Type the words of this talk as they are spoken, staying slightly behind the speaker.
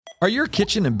Are your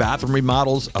kitchen and bathroom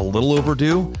remodels a little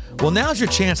overdue? Well, now's your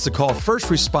chance to call First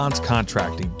Response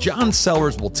Contracting. John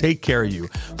Sellers will take care of you.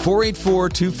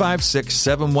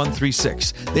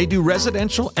 484-256-7136. They do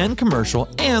residential and commercial,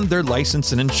 and they're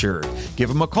licensed and insured. Give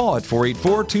them a call at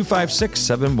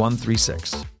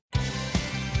 484-256-7136.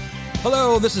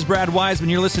 Hello, this is Brad Wiseman.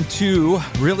 You're listening to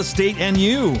Real Estate and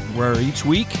You, where each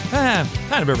week, kind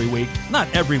of every week, not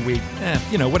every week,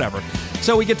 whatever.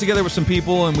 So we get together with some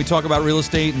people and we talk about real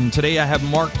estate. And today I have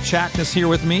Mark Chakness here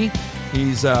with me.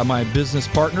 He's my business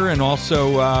partner and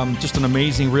also just an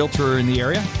amazing realtor in the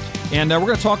area. And we're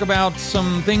going to talk about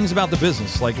some things about the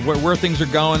business, like where things are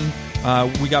going.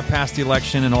 We got past the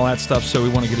election and all that stuff, so we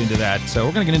want to get into that. So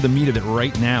we're going to get into the meat of it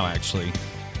right now, actually.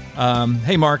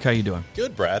 Hey, Mark, how you doing?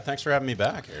 Good, Brad. Thanks for having me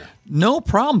back here. No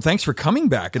problem. Thanks for coming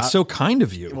back. It's so kind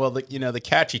of you. Well, the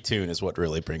catchy tune is what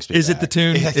really brings me back. Is it the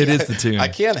tune? Yeah, it is the tune. I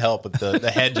can't help it. The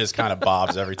head just kind of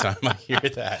bobs every time I hear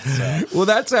that. So. Well,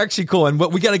 that's actually cool. And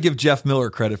we got to give Jeff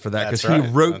Miller credit for that because he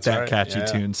wrote that catchy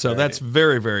tune. So that's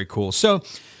very, very cool. So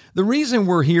the reason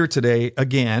we're here today,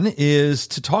 again, is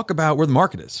to talk about where the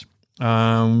market is.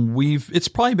 It's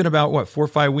probably been about, 4 or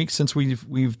 5 weeks since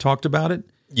we've talked about it?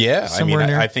 Yeah,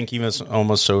 I think even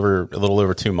almost a little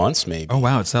over 2 months, maybe. Oh,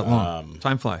 wow, it's that long.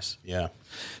 Time flies. Yeah.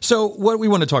 So what we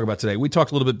want to talk about today, we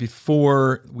talked a little bit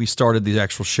before we started the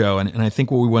actual show, and I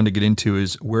think what we wanted to get into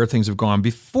is where things have gone.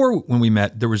 Before, when we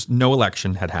met, there was no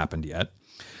election had happened yet.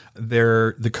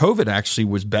 The COVID actually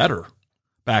was better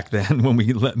back then when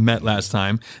we met last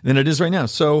time than it is right now.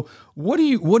 So what are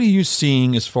you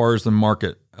seeing as far as the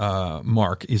market,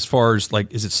 Mark, as far as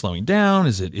is it slowing down?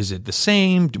 Is it the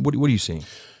same? What are you seeing?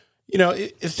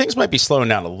 Things might be slowing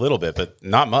down a little bit, but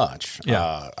not much.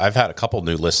 Yeah. I've had a couple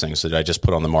new listings that I just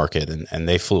put on the market and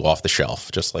they flew off the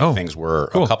shelf just like things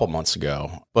were a couple months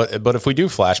ago. But if we do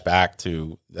flash back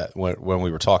to that when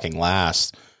we were talking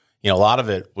last, a lot of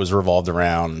it was revolved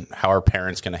around how are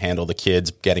parents going to handle the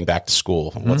kids getting back to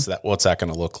school? Mm-hmm. What's that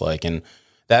going to look like? And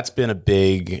that's been a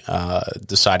big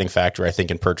deciding factor, I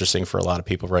think, in purchasing for a lot of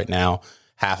people right now.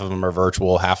 Half of them are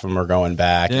virtual, half of them are going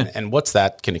back. Yeah. And what's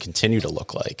that going to continue to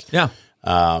look like? Yeah.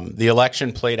 The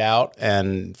election played out,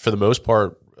 and for the most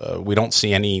part, we don't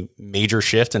see any major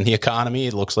shift in the economy.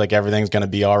 It looks like everything's going to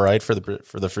be all right for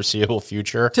the foreseeable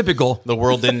future. Typical. The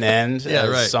world didn't end,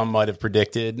 as some might have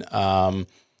predicted.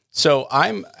 So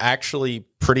I'm actually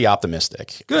pretty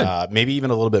optimistic. Good. Maybe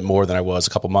even a little bit more than I was a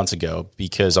couple months ago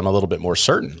because I'm a little bit more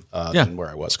certain than where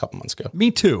I was a couple months ago.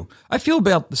 Me too. I feel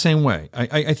about the same way.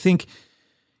 I think,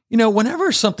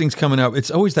 whenever something's coming up,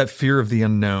 it's always that fear of the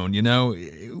unknown.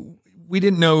 We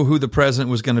didn't know who the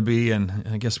president was going to be, and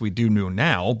I guess we do know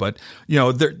now, but,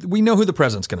 we know who the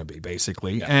president's going to be,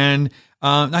 basically. Yeah. And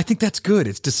I think that's good.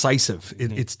 It's decisive.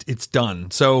 It's done.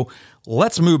 So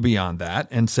let's move beyond that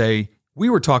and say, we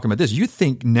were talking about this. You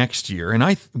think next year,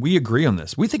 and we agree on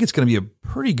this, we think it's going to be a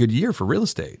pretty good year for real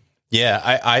estate.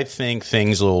 Yeah, I think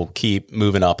things will keep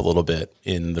moving up a little bit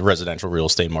in the residential real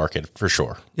estate market for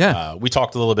sure. Yeah. We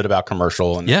talked a little bit about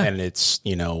commercial and it's,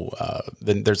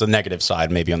 then there's a negative side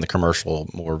maybe on the commercial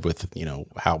more with,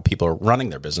 how people are running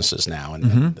their businesses now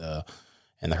and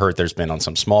the hurt there's been on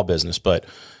some small business. But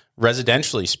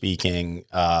residentially speaking,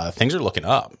 things are looking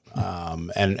up.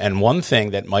 And one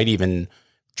thing that might even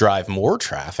drive more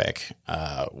traffic,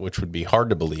 which would be hard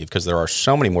to believe because there are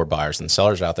so many more buyers than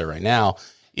sellers out there right now,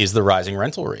 is the rising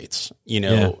rental rates.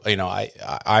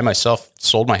 I myself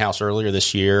sold my house earlier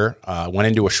this year, went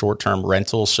into a short-term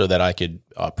rental so that I could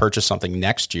purchase something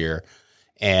next year.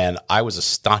 And I was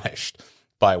astonished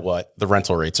by what the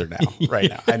rental rates are now, right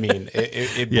now. I mean,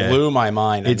 it blew my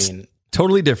mind.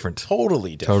 Totally different.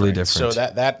 Totally different. So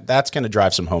that's going to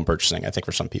drive some home purchasing, I think,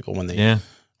 for some people when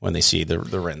they see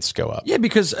the rents go up. Yeah,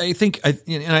 because I think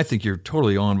you're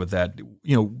totally on with that.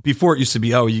 Before it used to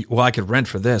be, I could rent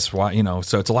for this. Why,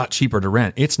 so it's a lot cheaper to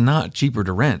rent. It's not cheaper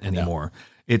to rent anymore.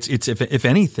 No. It's if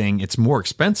anything, it's more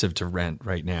expensive to rent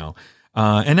right now.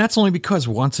 And that's only because,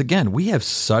 once again, we have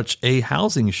such a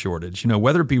housing shortage.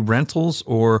 Whether it be rentals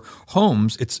or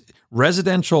homes, it's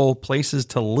residential places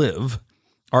to live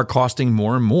are costing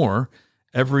more and more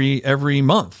every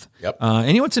month. Yep.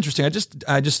 And what's interesting? I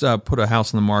just put a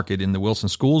house on the market in the Wilson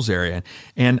Schools area,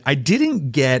 and I didn't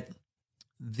get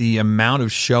the amount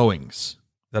of showings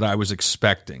that I was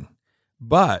expecting.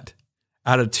 But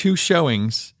out of 2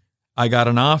 showings, I got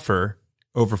an offer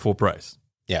over full price.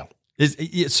 Yeah.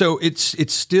 So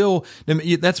it's still,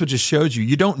 that's what just shows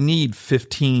you don't need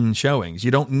 15 showings. You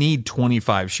don't need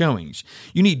 25 showings.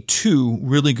 You need 2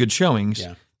 really good showings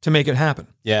to make it happen.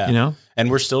 Yeah. You know? And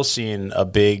we're still seeing a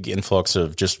big influx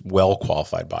of just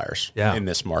well-qualified buyers in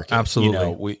this market.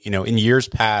 Absolutely. In years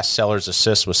past, seller's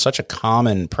assist was such a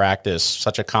common practice,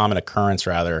 such a common occurrence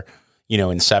rather, in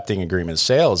incepting agreement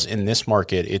sales. In this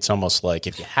market, it's almost like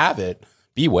if you have it,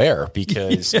 beware,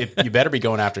 because you better be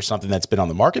going after something that's been on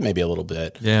the market maybe a little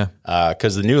bit. Yeah.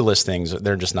 Because the new listings,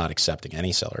 they're just not accepting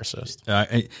any seller assist.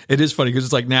 It is funny because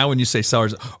it's like now when you say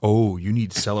sellers, oh, you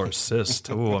need seller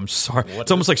assist. Oh, I'm sorry. It's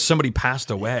almost like somebody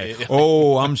passed away.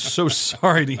 Oh, I'm so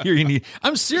sorry to hear you need.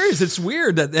 I'm serious. It's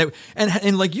weird that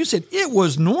and like you said, it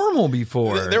was normal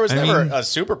before. There was never a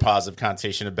super positive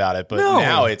connotation about it, but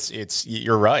now it's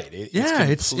you're right.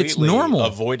 It's normal.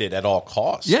 Avoided at all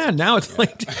costs. Yeah. Now it's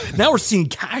like now we're seeing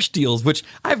cash deals, which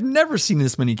I've never seen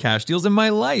this many cash deals in my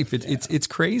life. It's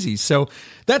crazy. So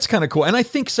that's kind of cool. And I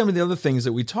think some of the other things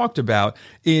that we talked about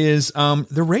is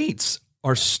the rates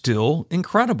are still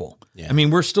incredible. Yeah. I mean,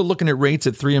 we're still looking at rates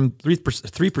at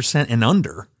 3% and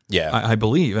under. Yeah, I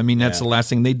believe. I mean, that's the last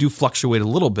thing. They do fluctuate a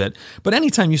little bit, but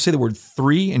anytime you say the word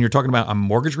 3 and you're talking about a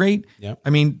mortgage rate, I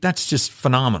mean, that's just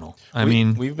phenomenal.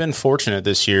 We've been fortunate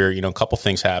this year. A couple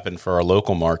things happened for our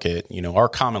local market. Our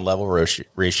common level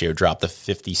ratio dropped to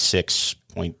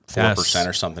 56.4%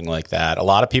 or something like that. A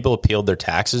lot of people appealed their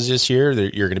taxes this year.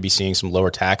 You're going to be seeing some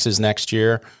lower taxes next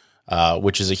year,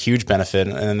 which is a huge benefit.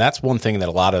 And that's one thing that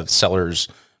a lot of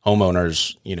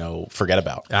homeowners, forget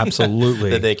about.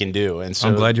 Absolutely. That they can do. And so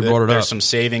I'm glad you brought it up. There's some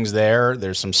savings there.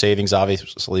 There's some savings,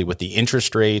 obviously, with the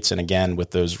interest rates. And again,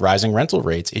 with those rising rental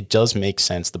rates, it does make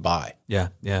sense to buy. Yeah,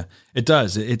 it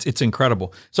does. It's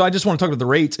incredible. So I just want to talk about the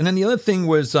rates. And then the other thing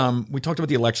was we talked about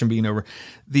the election being over.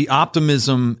 The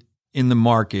optimism in the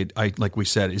market, like we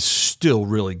said, is still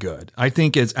really good. I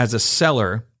think as a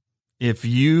seller, if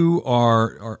you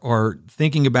are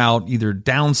thinking about either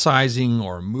downsizing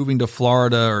or moving to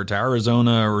Florida or to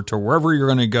Arizona or to wherever you're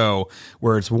going to go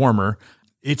where it's warmer,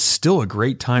 it's still a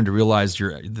great time to realize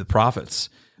the profits.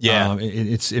 Yeah,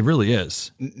 it really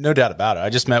is. No doubt about it. I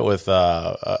just met with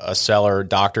a seller,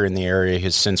 doctor in the area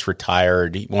who's since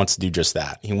retired. He wants to do just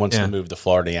that. He wants to move to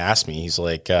Florida. He asked me, he's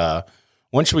like,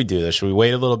 when should we do this? Should we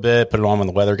wait a little bit, put it on when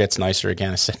the weather gets nicer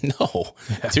again? I said, no,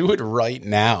 do it right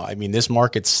now. I mean, this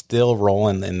market's still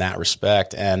rolling in that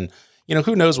respect. And,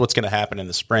 who knows what's going to happen in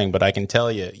the spring, but I can tell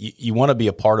you want to be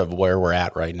a part of where we're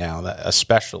at right now,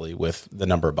 especially with the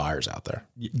number of buyers out there.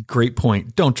 Great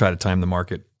point. Don't try to time the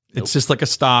market. Nope. It's just like a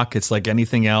stock. It's like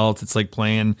anything else. It's like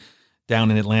playing down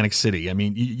in Atlantic City. I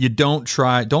mean, you don't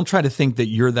try to think that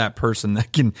you're that person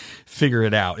that can figure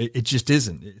it out. It just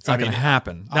isn't. It's not going to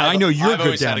happen. Now, I know you're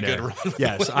good down there.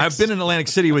 Yes, I've been in Atlantic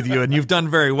City with you, and you've done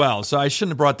very well. So I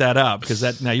shouldn't have brought that up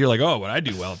because now you're like, oh, but I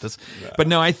do well at this. Yeah. But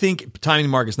no, I think timing the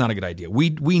market is not a good idea.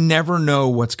 We never know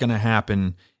what's going to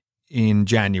happen in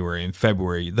January and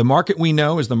February. The market we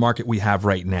know is the market we have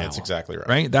right now. That's exactly right.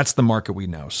 Right? That's the market we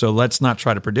know. So let's not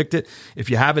try to predict it. If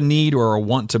you have a need or a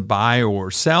want to buy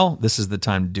or sell, this is the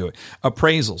time to do it.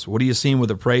 Appraisals. What are you seeing with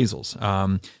appraisals?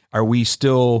 Are we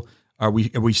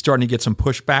starting to get some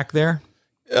pushback there?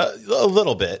 A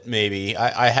little bit, maybe.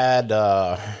 I had,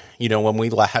 when we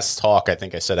last talked, I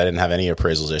think I said I didn't have any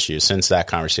appraisals issues. Since that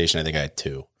conversation, I think I had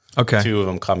 2. Okay. 2 of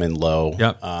them come in low.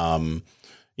 Yep.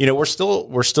 We're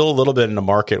still a little bit in a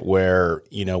market where,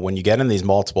 when you get in these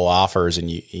multiple offers and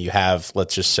you have,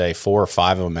 let's just say 4 or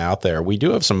 5 of them out there, we do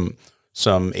have some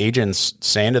agents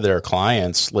saying to their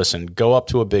clients, listen, go up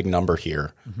to a big number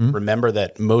here. Mm-hmm. Remember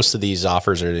that most of these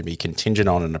offers are going to be contingent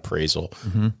on an appraisal,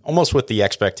 almost with the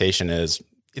expectation is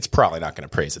it's probably not going to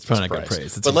appraise at this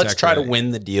price. But let's try to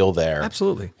win the deal there.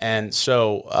 Absolutely. And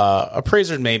so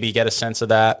appraisers maybe get a sense of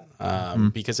that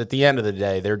because at the end of the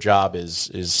day, their job is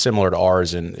similar to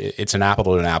ours, and it's an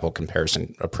apple-to-an-apple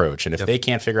comparison approach. And if they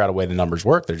can't figure out a way the numbers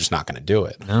work, they're just not going to do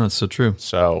it. No, that's so true.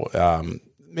 So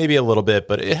maybe a little bit,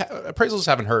 but appraisals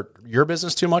haven't hurt your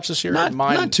business too much this year.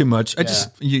 Not too much. I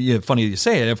just, funny you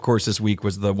say it. Of course, this week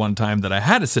was the one time that I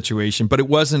had a situation, but it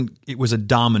was a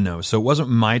domino. So it wasn't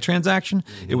my transaction.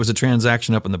 Mm-hmm. It was a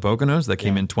transaction up in the Poconos that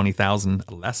came in 20,000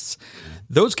 less. Mm-hmm.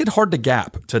 Those get hard to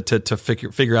gap to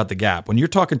figure out the gap. When you're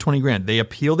talking 20 grand, they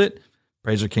appealed it.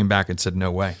 Appraiser came back and said,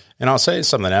 no way. And I'll say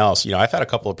something else. I've had a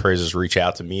couple of appraisers reach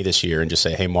out to me this year and just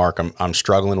say, hey, Mark, I'm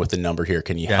struggling with the number here.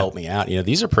 Can you help me out?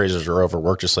 These appraisers are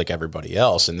overworked just like everybody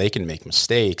else, and they can make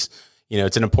mistakes.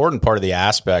 It's an important part of the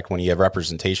aspect when you have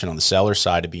representation on the seller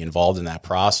side to be involved in that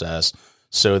process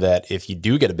so that if you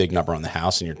do get a big number on the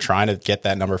house and you're trying to get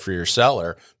that number for your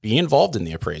seller, be involved in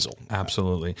the appraisal.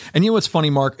 Absolutely. And what's funny,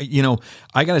 Mark,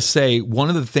 I got to say, one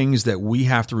of the things that we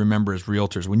have to remember as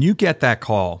realtors, when you get that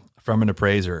call from an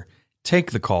appraiser,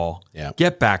 take the call,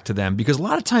 get back to them, because a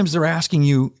lot of times they're asking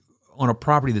you on a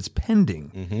property that's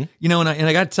pending. You know, and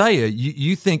I got to tell you,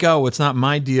 you think, oh, it's not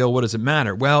my deal. What does it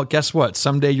matter? Well, guess what?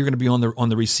 Someday you're going to be on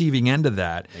the receiving end of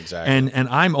that. Exactly. And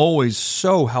I'm always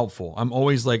so helpful. I'm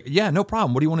always like, yeah, no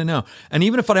problem. What do you want to know? And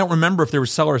even if I don't remember if there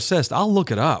was seller assist, I'll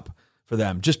look it up for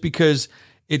them, just because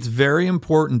it's very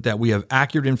important that we have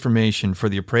accurate information for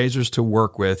the appraisers to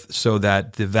work with, so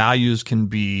that the values can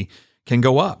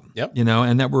go up. Yep. You know,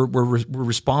 and that we're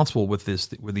responsible with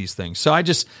these things. So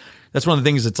that's one of the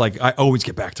things that's like, I always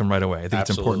get back to them right away. I think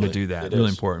it's important to do that. It really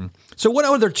important. So what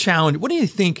other challenge, what do you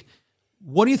think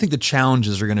the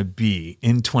challenges are going to be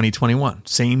in 2021?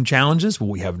 Same challenges? Will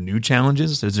we have new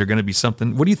challenges? Is there going to be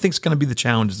something? What do you think is going to be the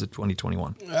challenges of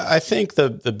 2021? I think the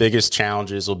biggest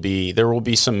challenges there will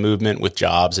be some movement with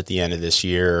jobs at the end of this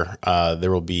year.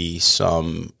 There will be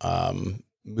some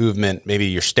movement. Maybe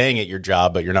you're staying at your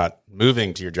job, but you're not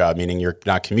moving to your job, meaning you're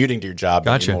not commuting to your job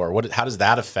anymore. How does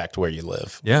that affect where you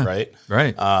live? Yeah.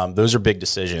 Right. Those are big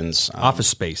decisions. Office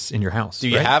space in your house. Do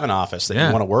you have an office that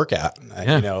you want to work at?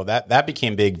 Yeah. You know, that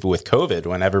became big with COVID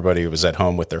when everybody was at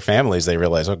home with their families. They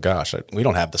realized, oh gosh, we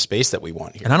don't have the space that we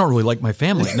want here. And I don't really like my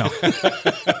family. No,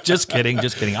 just kidding.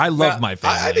 I love my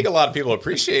family. I think a lot of people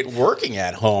appreciate working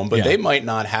at home, but they might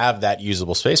not have that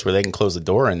usable space where they can close the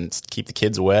door and keep the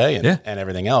kids away and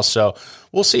everything else. So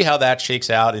we'll see how that shakes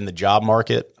out in the job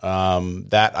market.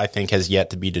 That I think has yet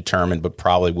to be determined, but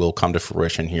probably will come to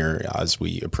fruition here as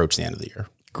we approach the end of the year.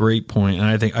 Great point. And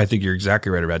I think you're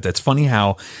exactly right about that. It's funny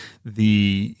how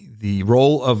the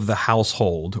role of the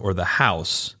household or the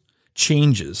house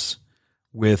changes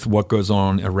with what goes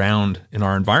on around in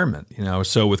our environment. You know,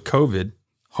 so with COVID,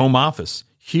 home office,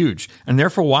 huge. And there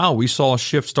for a while, we saw a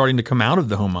shift starting to come out of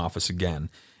the home office again.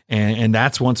 And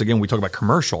that's, once again, we talk about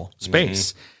commercial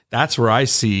space. That's where I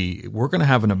see we're going to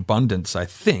have an abundance, I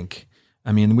think.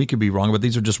 I mean, we could be wrong, but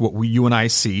these are just what you and I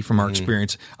see from our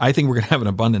experience. I think we're going to have an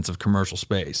abundance of commercial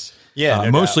space. Yeah,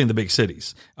 mostly in the big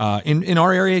cities. In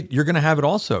our area, you're going to have it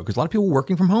also, because a lot of people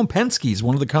working from home. Penske is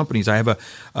one of the companies. I have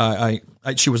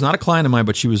she was not a client of mine,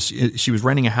 but she was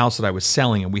renting a house that I was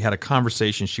selling, and we had a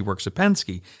conversation. She works at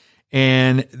Penske,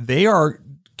 and they are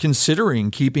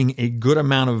considering keeping a good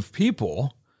amount of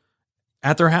people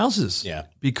at their houses. Yeah.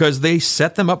 Because they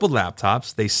set them up with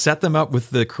laptops. They set them up with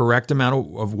the correct amount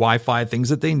of Wi-Fi, things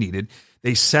that they needed.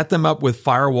 They set them up with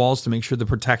firewalls to make sure the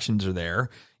protections are there.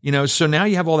 You know, so now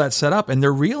you have all that set up, and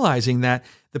they're realizing that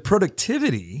the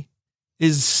productivity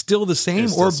is still the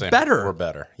same or better. Or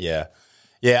better. Yeah.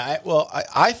 Yeah.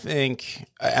 I think,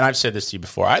 and I've said this to you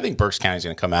before, I think Berks County is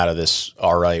going to come out of this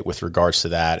all right with regards to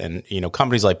that. And, you know,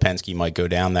 companies like Penske might go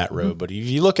down that road. But if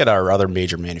you look at our other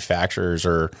major manufacturers,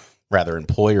 or rather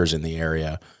employers in the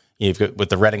area, you've got, with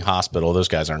the Reading Hospital, those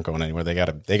guys aren't going anywhere. They got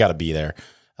to be there.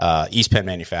 East Penn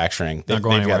Manufacturing, they've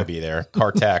got to be there.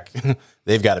 Cartech,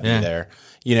 they've got to be there.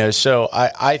 You know, so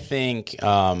I think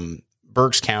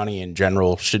Berks County in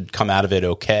general should come out of it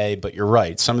okay. But you're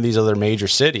right. Some of these other major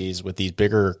cities with these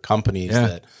bigger companies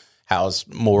that house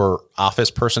more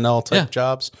office personnel type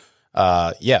jobs,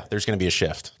 there's going to be a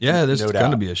shift. Yeah, there's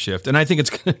going to be a shift. And I think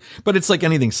but it's like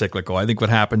anything cyclical. I think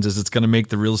what happens is it's going to make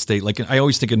the real estate, like I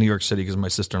always think of New York City because my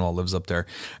sister-in-law lives up there,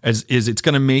 is it's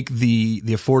going to make the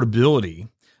affordability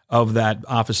of that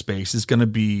office space is going to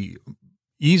be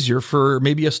easier for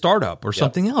maybe a startup or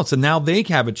something else. And now they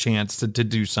have a chance to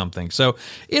do something. So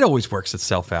it always works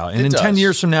itself out. And in 10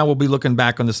 years from now, we'll be looking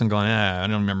back on this and going, I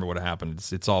don't remember what happened.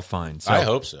 It's all fine. So, I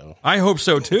hope so. I hope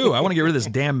so too. I want to get rid of this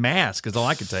damn mask is all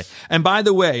I can say. And by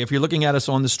the way, if you're looking at us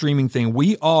on the streaming thing,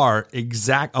 we are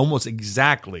almost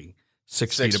exactly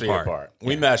 6 feet apart.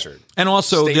 We measured. And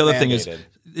also the other thing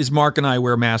is Mark and I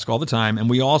wear masks all the time, and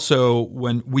we also,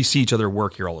 when we see each other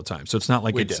work here all the time, so it's not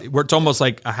like it's almost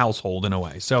like a household in a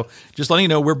way. So just letting you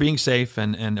know, we're being safe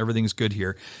and everything's good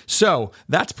here. So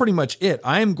that's pretty much it.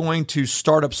 I am going to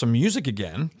start up some music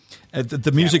again,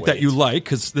 the music that you like,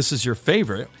 because this is your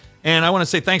favorite. And I want to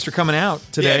say thanks for coming out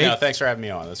today. Yeah, no, thanks for having me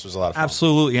on. This was a lot of fun.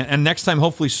 Absolutely. And next time,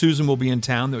 hopefully, Susan will be in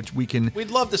town, which we can. We'd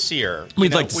love to see her.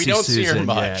 We'd like to see Susan. We don't see her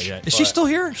much. Yeah. Is she still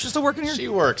here? She's still working here? She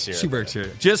works here. She works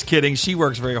here. Just kidding. She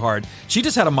works very hard. She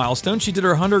just had a milestone. She did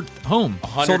her 100th home.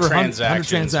 100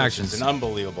 transactions. It's an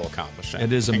unbelievable accomplishment.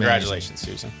 It is amazing. Congratulations,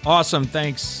 Susan. Awesome.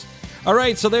 Thanks. All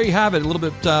right, so there you have it. A little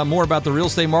bit more about the real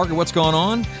estate market, what's going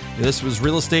on. This was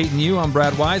Real Estate and You. I'm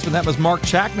Brad Wiseman. That was Mark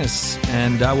Chakness,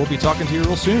 and we'll be talking to you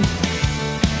real soon.